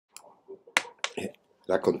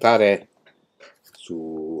Raccontare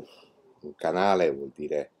su un canale vuol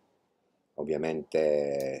dire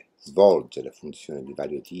ovviamente svolgere funzioni di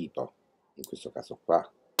vario tipo, in questo caso qua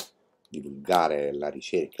divulgare la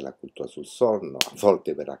ricerca e la cultura sul sonno, a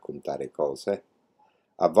volte per raccontare cose,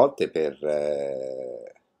 a volte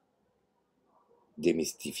per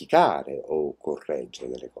demistificare o correggere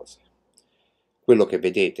delle cose. Quello che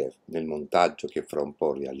vedete nel montaggio che fra un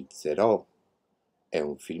po' realizzerò è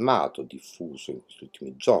un filmato diffuso in questi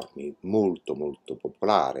ultimi giorni, molto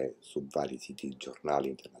popolare su vari siti di giornali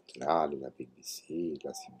internazionali, la BBC,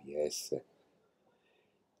 la CBS,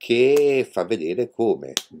 che fa vedere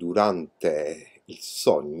come durante il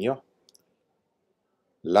sogno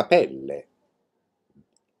la pelle.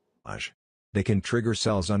 They can trigger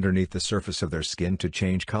cells underneath the surface of their skin to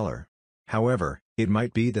change color. However, it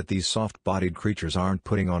might be that these soft-bodied creatures aren't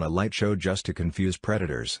putting on a light show just to confuse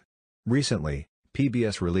predators. Recently,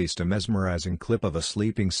 PBS released a mesmerizing clip of a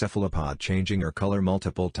sleeping cephalopod changing her color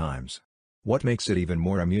multiple times. What makes it even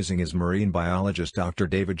more amusing is marine biologist Dr.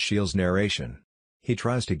 David Shiel's narration. He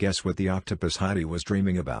tries to guess what the octopus Heidi was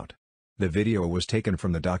dreaming about. The video was taken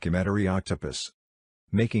from the documentary Octopus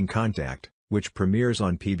Making Contact, which premieres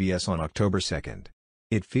on PBS on October 2nd.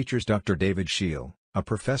 It features Dr. David Shiel, a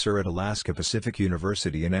professor at Alaska Pacific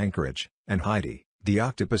University in Anchorage, and Heidi, the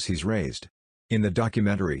octopus he's raised. In the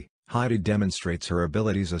documentary, Heidi demonstrates her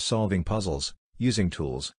abilities of solving puzzles, using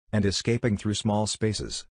tools, and escaping through small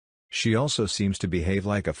spaces. She also seems to behave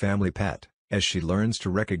like a family pet, as she learns to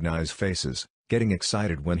recognize faces, getting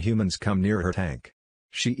excited when humans come near her tank.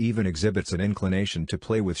 She even exhibits an inclination to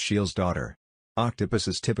play with Shiel's daughter.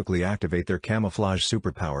 Octopuses typically activate their camouflage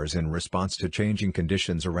superpowers in response to changing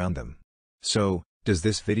conditions around them. So, does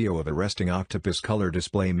this video of a resting octopus color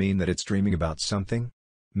display mean that it's dreaming about something?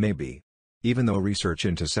 Maybe. Even though research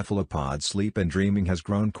into cephalopod sleep and dreaming has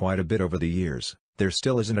grown quite a bit over the years, there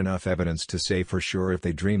still isn't enough evidence to say for sure if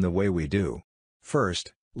they dream the way we do.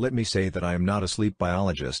 First, let me say that I am not a sleep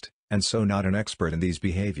biologist, and so not an expert in these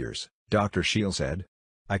behaviors, Dr. Shiel said.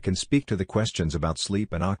 I can speak to the questions about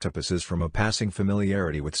sleep and octopuses from a passing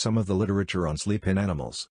familiarity with some of the literature on sleep in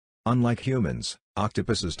animals. Unlike humans,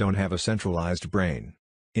 octopuses don't have a centralized brain.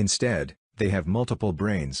 Instead, they have multiple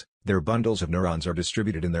brains, their bundles of neurons are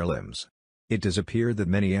distributed in their limbs. It does appear that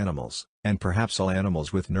many animals, and perhaps all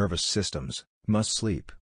animals with nervous systems, must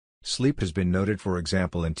sleep. Sleep has been noted for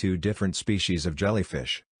example in two different species of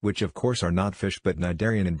jellyfish, which of course are not fish but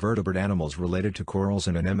cnidarian invertebrate animals related to corals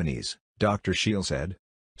and anemones, Dr. Shiel said.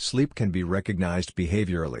 Sleep can be recognized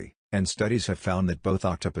behaviorally, and studies have found that both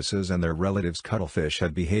octopuses and their relatives cuttlefish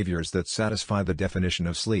have behaviors that satisfy the definition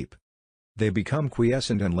of sleep. They become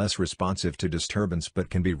quiescent and less responsive to disturbance but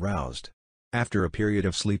can be roused. After a period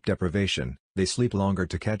of sleep deprivation, they sleep longer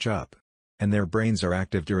to catch up. And their brains are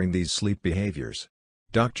active during these sleep behaviors.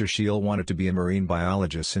 Dr. Shiel wanted to be a marine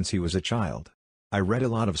biologist since he was a child. I read a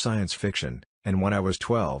lot of science fiction, and when I was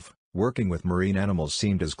 12, working with marine animals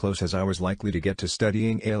seemed as close as I was likely to get to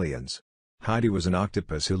studying aliens. Heidi was an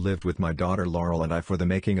octopus who lived with my daughter Laurel and I for the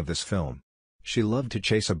making of this film. She loved to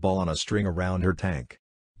chase a ball on a string around her tank.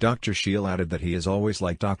 Dr. Shiel added that he has always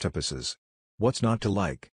liked octopuses. What's not to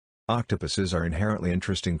like? Octopuses are inherently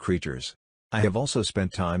interesting creatures. I have also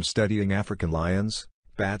spent time studying African lions,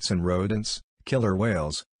 bats and rodents, killer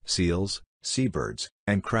whales, seals, seabirds,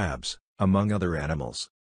 and crabs, among other animals.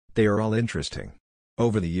 They are all interesting.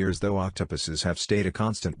 Over the years though octopuses have stayed a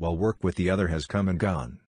constant while work with the other has come and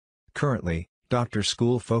gone. Currently, Dr.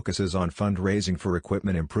 School focuses on fundraising for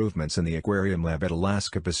equipment improvements in the aquarium lab at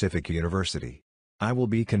Alaska Pacific University. I will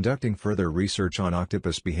be conducting further research on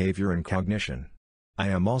octopus behavior and cognition. I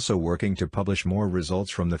am also working to publish more results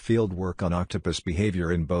from the field work on octopus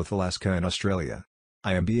behavior in both Alaska and Australia.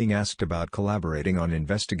 I am being asked about collaborating on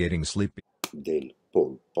investigating sleep. Del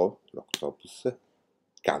polpo, l'octopus,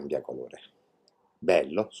 cambia colore.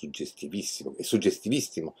 Bello, suggestivissimo, è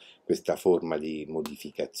suggestivissimo questa forma di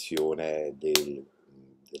modificazione del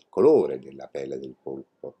colore della pelle del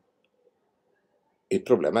polpo. Il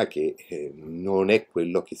problema è che non è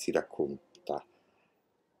quello che si racconta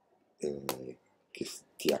che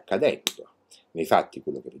stia accadendo. Nei fatti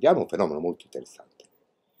quello che vediamo è un fenomeno molto interessante.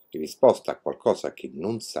 In risposta a qualcosa che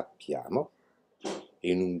non sappiamo,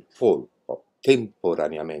 in un polpo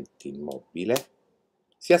temporaneamente immobile,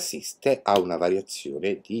 si assiste a una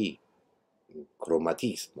variazione di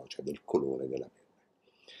cromatismo, cioè del colore della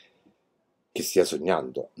pelle. Che stia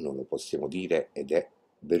sognando non lo possiamo dire ed è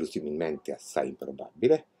verosimilmente assai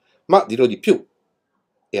improbabile, ma dirò di più,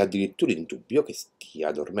 è addirittura indubbio che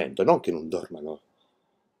stia dormendo, non che non dorma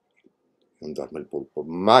il polpo,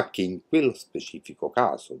 ma che in quello specifico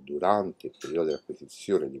caso, durante il periodo di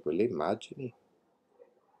acquisizione di quelle immagini,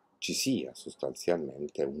 ci sia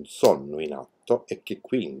sostanzialmente un sonno in atto e che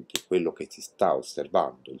quindi quello che si sta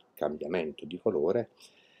osservando, il cambiamento di colore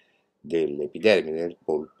dell'epidermide del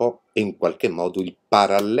polpo, è in qualche modo il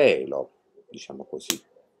parallelo, diciamo così,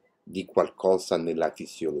 di qualcosa nella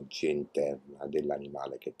fisiologia interna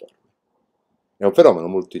dell'animale che dorme. È un fenomeno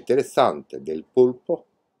molto interessante del polpo,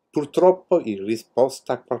 purtroppo in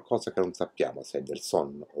risposta a qualcosa che non sappiamo se è del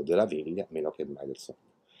sonno o della veglia, meno che mai del sonno.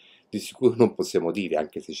 Di sicuro non possiamo dire,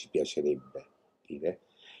 anche se ci piacerebbe dire,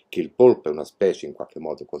 che il polpo è una specie in qualche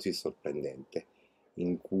modo così sorprendente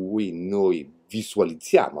in cui noi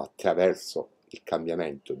visualizziamo attraverso il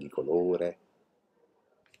cambiamento di colore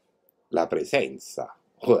la presenza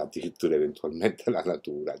o addirittura eventualmente la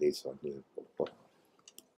natura dei sogni del polpo.